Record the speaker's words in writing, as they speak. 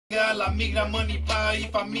La migra money pa y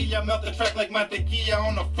familia melt the track like mantequilla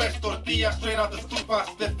on a fresh tortilla straight out the stupa.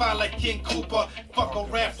 Step out like King Cooper. Fuck a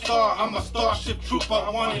rap star, I'm a starship trooper. I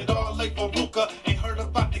want it all like Baruka. Ain't heard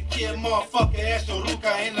about the kid, motherfucker. Ash Yoruka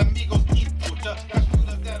and amigos keep pucha. Got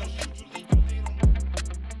shooters that'll shoot you, leave you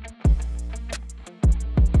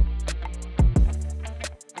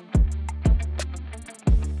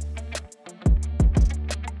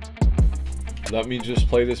little. Let me just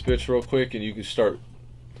play this bitch real quick and you can start.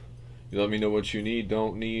 You let me know what you need,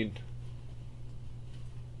 don't need.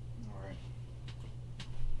 Alright.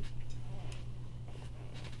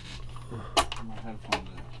 My headphones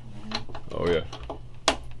in. Oh yeah.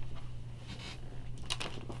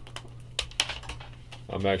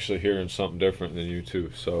 I'm actually hearing something different than you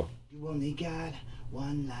too, so. You only got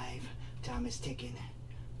one life, time is ticking,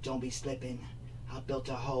 don't be slipping. I built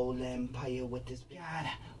a whole empire with this. God,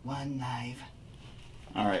 one life.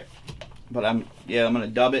 Alright. But I'm gonna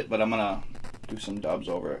dub it, but I'm gonna do some dubs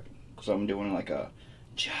over it. Because I'm doing like a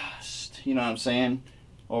you know what I'm saying?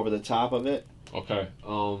 Over the top of it. Okay.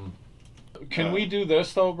 Can we do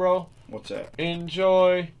this though, bro? What's that?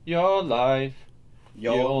 Enjoy your life.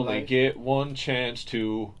 You only life. get one chance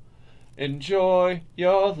to enjoy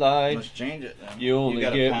your life. Let's change it then. You only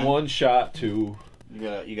get one shot to You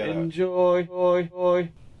gotta enjoy.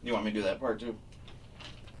 You want me to do that part too?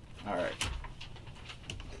 Alright.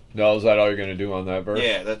 No, is that all you're gonna do on that verse?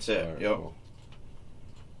 Yeah, that's it. Right, yep. cool.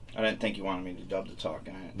 I didn't think you wanted me to dub the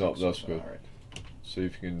talking. No, that's good. Alright. See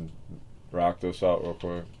if you can rock this out real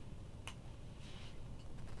quick.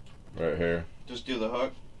 Right here. Just do the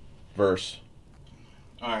hook. Verse.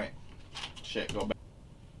 Alright. Shit, go back.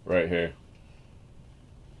 Right here.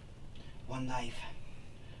 One life,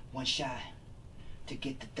 one shot to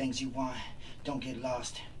get the things you want. Don't get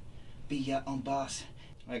lost. Be your own boss.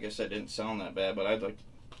 I guess that didn't sound that bad, but I'd like to.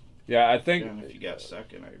 Yeah, I think. Yeah, if you got a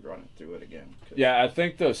second, I'd run it through it again. Yeah, I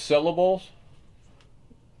think the syllables.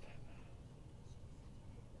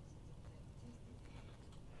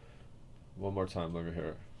 One more time, let me hear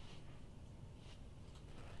it.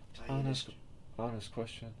 Honest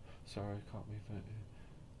question. Sorry, caught me venting.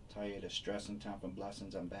 Tired of stressing, time for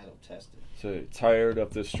blessings, I'm battle tested. So tired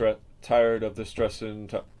of the stress. Tired of the stressing.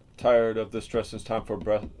 Tired of the stressing. Time for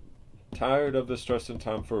breath. Tired of the stressing.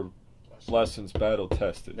 Time for lessons. Battle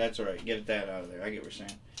tested. That's alright. Get that out of there. I get what you're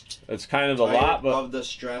saying. It's kind of a lot, but of the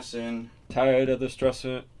stressing. Tired of the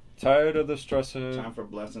stressing. Tired of the stressing. Time for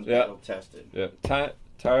blessings. Battle tested. Yeah.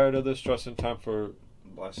 Tired of the stressing. Time for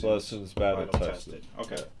blessings. Battle tested.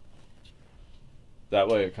 Okay. Yeah. That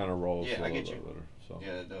way it kind of rolls. Yeah, a I little get you. bit better, so.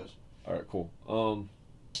 Yeah, it does. All right, cool.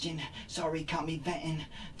 Sorry, caught me venting.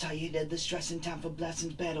 Tired of the stress and time for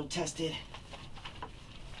blessings. Battle tested.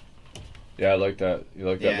 Yeah, I like that. You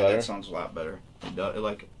like that better? Yeah, that sounds a lot better.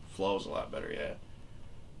 It flows a lot better. Yeah.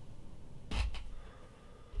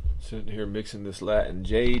 Sitting here mixing this Latin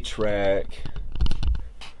J track.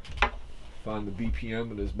 Find the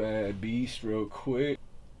BPM of this bad beast real quick.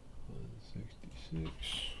 166.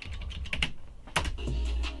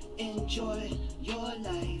 Enjoy your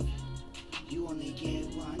life. You only get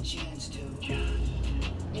one chance to.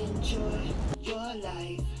 Enjoy your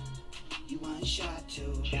life. You one shot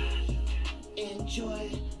to.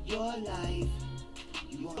 Enjoy your life.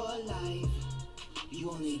 Your life.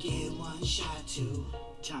 You only get one shot to.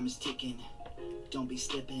 Time is ticking. Don't be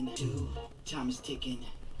slipping. Time is ticking.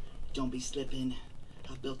 Don't be slipping.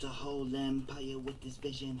 I built a whole empire with this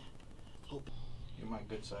vision. Hope. You're my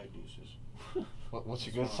good side, Dueces. What's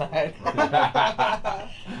your good side?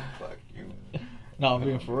 Fuck you. No, I'm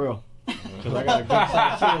being for real. Because I got a good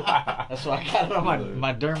side too. That's why I got it on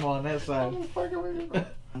my derma on that side.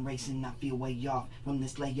 I'm racing, I feel way off from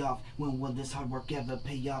this layoff. When will this hard work ever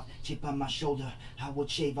pay off? Chip on my shoulder, I would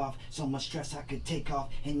shave off so much stress I could take off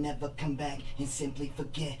and never come back and simply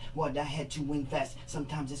forget what I had to invest.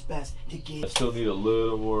 Sometimes it's best to get. I still need a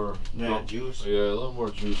little more juice. Yeah, a little more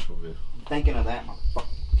juice from you. Thinking of that, my fucking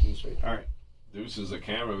piece right. All right. Deuce is a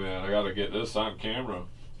cameraman. I gotta get this on camera.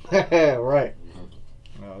 Right.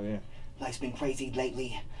 Oh yeah. Life's been crazy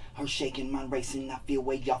lately. Her shaking, mind racing, I feel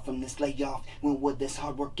way off from this layoff. When would this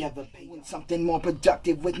hard work ever pay? When something more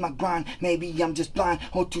productive with my grind. Maybe I'm just blind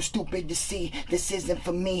or too stupid to see. This isn't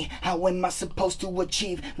for me. How am I supposed to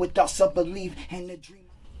achieve without self-belief and a dream?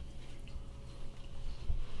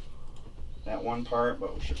 That one part,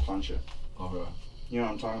 but we should punch it. Okay. You know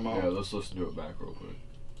what I'm talking about? Yeah, let's listen to it back real quick.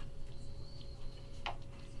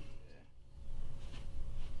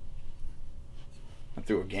 I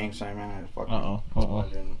threw a gang sign, man. I had a fucking. Uh-oh. I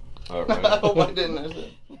didn't. All right. I hope I didn't. I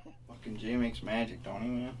said, fucking J makes magic, don't he,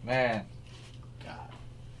 man? Man. God.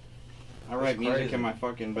 I write music in my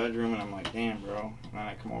fucking bedroom, and I'm like, damn, bro. And then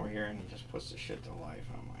I come over here, and he just puts the shit to life,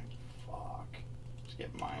 and I'm like, fuck. Just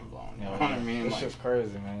get mind blown. You know what I mean? This Like, shit's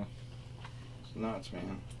crazy, man. it's nuts,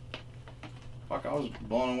 man. Fuck, I was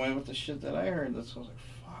blown away with the shit that I heard. That's, I was like,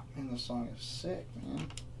 fuck, man, this song is sick, man.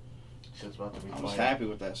 Shit's about to be I was fire. happy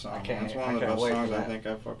with that song. I can't- That's one I of the can't best wait for songs I that. think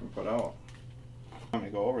I fucking put out. I'm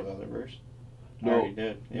gonna go over the other verse. I No. already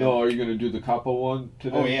did. Yeah. No, are you gonna do the Kappo one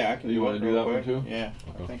today? Oh yeah, I can. You do want it to do real that one quick. too? Yeah.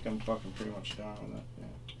 Okay. I think I'm fucking pretty much done with it.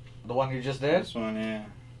 Yeah. The one you just did? This one, yeah.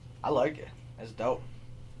 I like it. It's dope.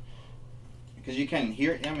 Because you can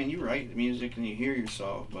hear. I mean, you write the music and you hear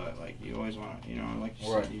yourself, but like you always want to, you know, like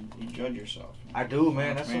you Right. said, you judge yourself. I do,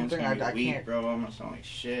 man. That's Man, it's something gonna be I weak, can't. bro. I'm gonna sound like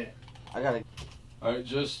shit. I gotta. All right,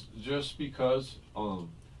 just because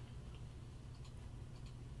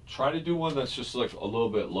try to do one that's just like a little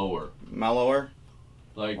bit lower. Mellower.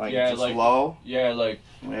 Like Like yeah, just like low. yeah, like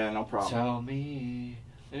Yeah, no problem. tell me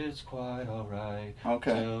it's quite alright.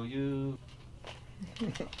 Okay. Tell you.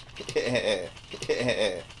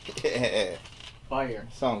 Fire.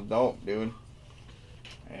 Sounds dope, dude.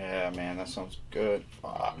 Yeah, man, that sounds good.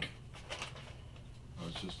 Fuck. Oh,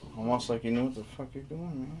 it's just Almost like you knew what the fuck you're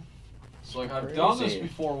doing, man. It's like I've done this Crazy.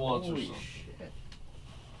 before once or Holy something. shit.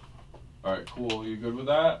 All right, cool. You good with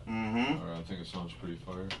that? Mm-hmm. All right, I think it sounds pretty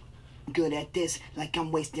fire. Good at this, like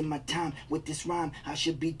I'm wasting my time with this rhyme. I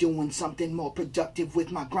should be doing something more productive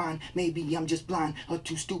with my grind. Maybe I'm just blind or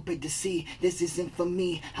too stupid to see. This isn't for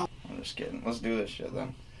me. I'm just kidding. Let's do this shit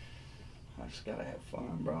then. I just gotta have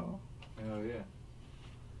fun, bro. Hell yeah.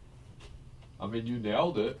 I mean, you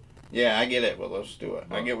nailed it. Yeah, I get it, but let's do it.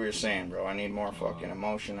 I get what you're saying, bro. I need more fucking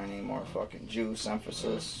emotion. I need more fucking juice,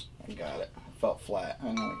 emphasis. I got it. I felt flat.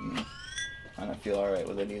 I know what you mean. I don't feel alright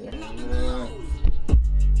with it either.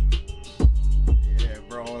 Yeah,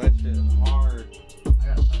 bro, that shit is hard. I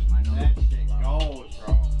gotta touch mine up. That shit goes,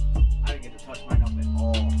 bro. I didn't get to touch mine up at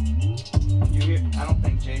all. You hear? I don't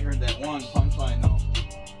think Jay heard that one punchline though.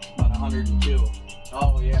 About 102.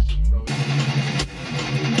 Oh yeah. Bro.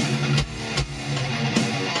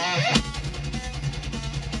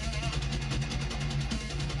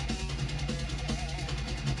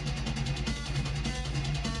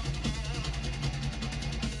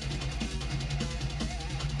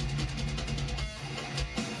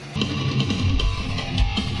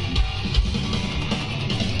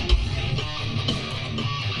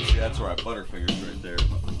 That's right, Butterfingers right there.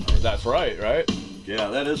 That's right, right? Yeah,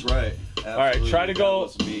 that is right. All right, try to go.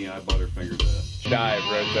 That was me. I Butterfingered that. Dive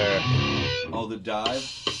right there. Oh, the dive.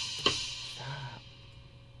 Stop.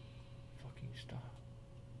 Fucking stop.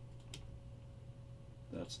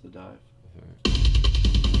 That's the dive.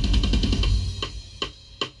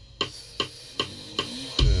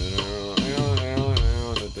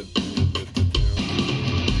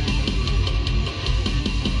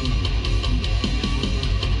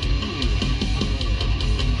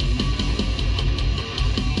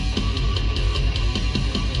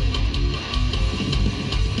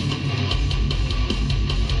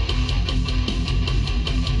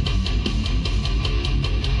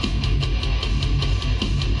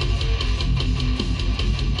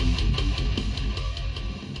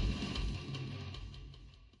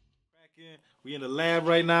 We in the lab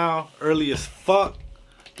right now, early as fuck.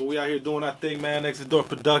 But we out here doing our thing, man. Next Door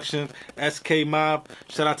Production, SK Mob.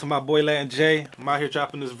 Shout out to my boy Latin J. I'm out here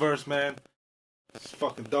dropping this verse, man. It's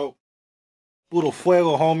fucking dope. Puro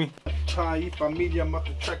fuego, homie. Chai familia,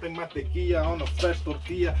 mata track like mantequilla on a fresh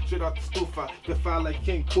tortilla. Straight out the stufa, the file like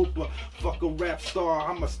King Cooper. Fuck a rap star,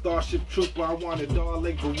 I'm a starship trooper. I want it all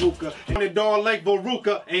like Veruca. Want it all like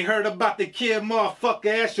Veruca. Ain't heard about the kid, motherfucker.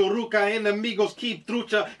 Ash Yoruca. Enemigos keep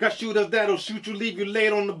trucha. Got shooters that'll shoot you, leave you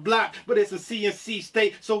laid on the block. But it's a CNC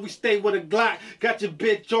state, so we stay with a Glock. Got your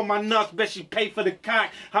bitch on my nuts, bet she pay for the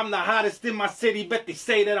cock. I'm the hottest in my city, bet they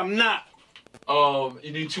say that I'm not.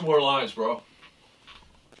 You need 2 more lines, bro.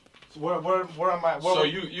 So where am I? So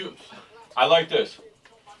you, I like this.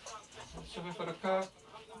 Sugar for the cock,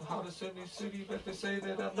 the hottest in this city, but they say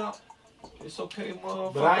that I'm not. It's okay,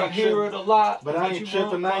 motherfucker. But I ain't hear it a lot. But I ain't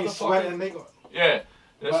tripping, I ain't sweating, nigga. Yeah,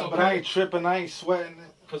 that's But I ain't tripping, I ain't sweating.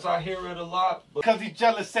 Cause I hear it a lot. But Cause these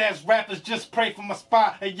jealous ass rappers just pray for my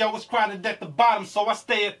spot. Hey yo, it's crowded at the bottom, so I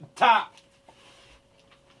stay at the top.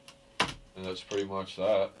 and that's pretty much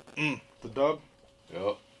that. The dub?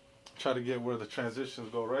 Yep. Try to get where the transitions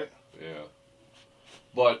go, right? Yeah.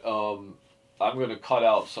 But I'm gonna cut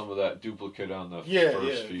out some of that duplicate on the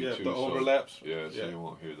first few too. the overlaps. So Yeah. you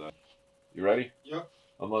won't hear that. You ready? Yep.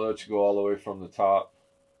 I'm gonna let you go all the way from the top.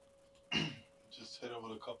 Just hit it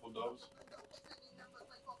with a couple dubs.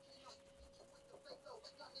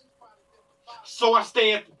 So I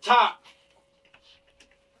stay at the top.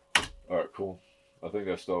 All right, cool. I think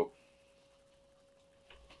that's dope.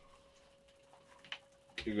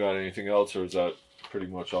 You got anything else, or is that pretty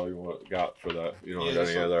much all you got for that? You don't got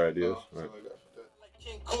any other ideas? No, Right.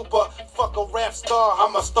 King Cooper, fuck a rap star,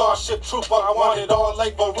 I'm a starship trooper. I want it all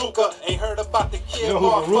like Baruka. Ain't heard about the kid. You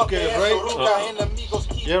know who Baruka is,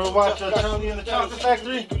 right? You ever watch Charlie and the Chocolate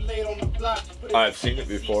Factory? I've seen it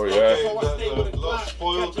before, yeah. The little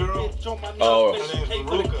spoiled girl. Oh. Her name's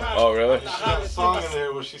Baruka. Oh, really? She got a song in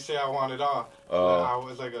there where she say I want it all. I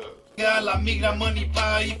was like a... La migra, money,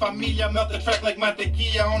 pa y familia. Melt the track like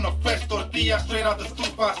mantequilla on a fresh tortilla. Straight out the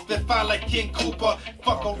stufa, step out like King Cooper.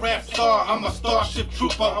 Fuck a rap star, I'm a starship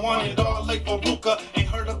trooper. I want it all like Baruka. Ain't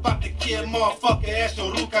heard about the kid, motherfucker, ass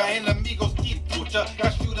Yoruka. Enemigos keep trucha.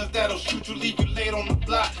 Got shooters that'll shoot you, leave you laid on the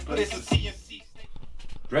block. But it's a CNC.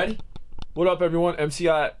 Ready? What up, everyone?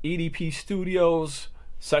 MCI EDP Studios.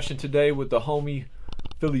 Session today with the homie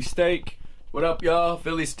Philly Steak. What up, y'all?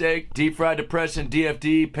 Philly Steak, Deep Fried Depression,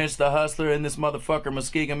 DFD, Pinch the Hustler in this motherfucker,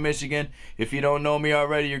 Muskegon, Michigan. If you don't know me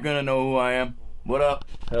already, you're gonna know who I am. What up?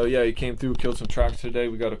 Hell yeah, you came through, killed some tracks today.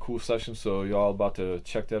 We got a cool session, so y'all about to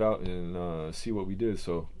check that out and see what we did.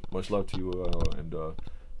 So much love to you and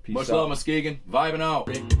peace Much out. love, Muskegon. Vibing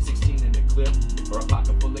out. 16 in the clip, or a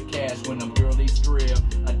pocket full of cash when them girlies strip.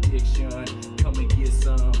 Addiction, come and get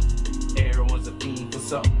some. Everyone's a fiend for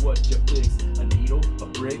something. What you fix? A needle, a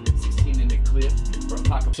brick, 16 in the clip, or a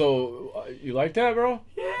pocket. So you like that, bro?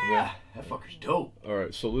 Yeah, that fucker's dope. All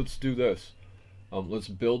right, so let's do this. Let's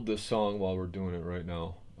build this song while we're doing it right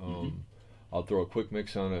now. I'll throw a quick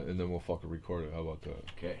mix on it and then we'll fucking record it. How about that?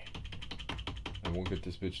 Okay. And we'll get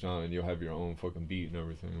this bitch down and you'll have your own fucking beat and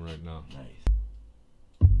everything right now. Nice.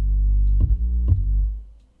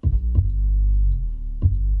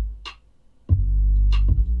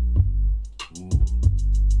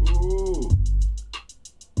 Ooh.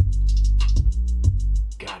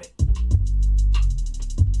 Got it.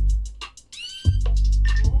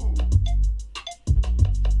 Ooh.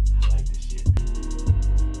 I like this shit.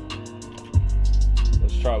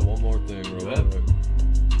 Let's try one more thing real Go ahead. quick.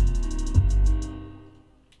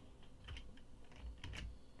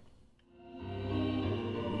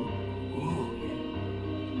 Ooh, yeah.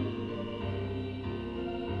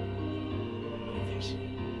 I like that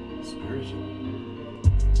shit. Spiritual.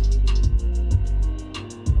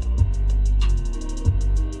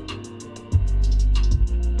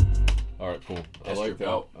 All right, cool. I That's like your that.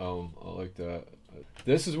 belt. I like that.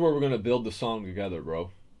 This is where we're gonna build the song together,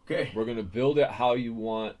 bro. Okay. We're gonna build it how you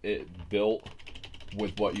want it built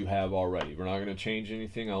with what you have already. We're not gonna change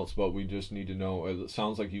anything else, but we just need to know. It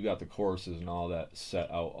sounds like you got the choruses and all that set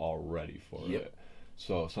out already for Yep. it.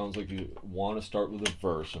 So it sounds like you want to start with a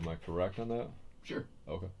verse. Am I correct on that? Sure.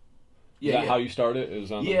 Okay. Yeah. Is that yeah. how you start it?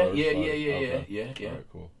 Is on the Yeah, verse? yeah, side? yeah, yeah, Okay. yeah. All right,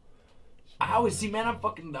 cool. I always see, man.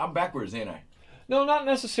 I'm backwards, ain't I? No, not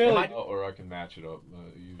necessarily. Am I- Or I can match it up.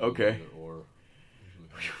 Usually Okay. either or.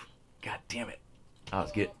 Usually. God damn it. I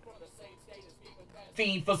was good.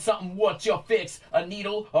 Fiend for something, what you fix? A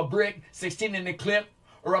needle, a brick, 16 in the clip,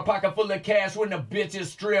 or a pocket full of cash when the bitches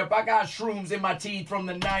strip. I got shrooms in my teeth from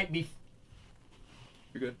the night before.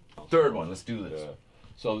 You're good. Third one, let's do this. Yeah.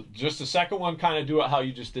 So just the second one, kind of do it how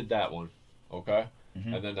you just did that one, okay?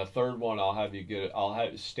 And then the third one, I'll have you get it. I'll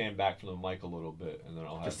have you stand back from the mic a little bit, and then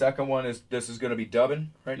I'll have. The second one is this is gonna be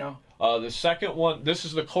dubbing right now. The second one, this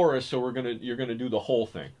is the chorus, so you're gonna do the whole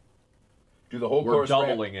thing. Do the whole We're chorus. rap.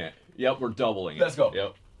 doubling it. Yep, we're doubling it. Let's go.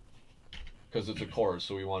 Yep. Because it's a chorus,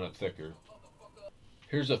 so we want it thicker.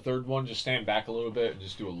 Here's the third one. Just stand back a little bit and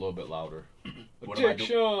just do a little bit louder. What am I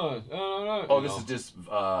Addiction. Oh, this is just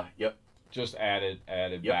yep. just added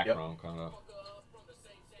Yep, background kind of.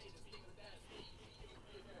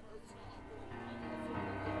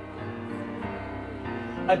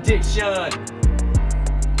 Addiction.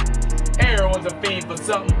 Everyone's a fiend for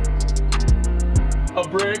something. A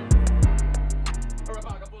brick,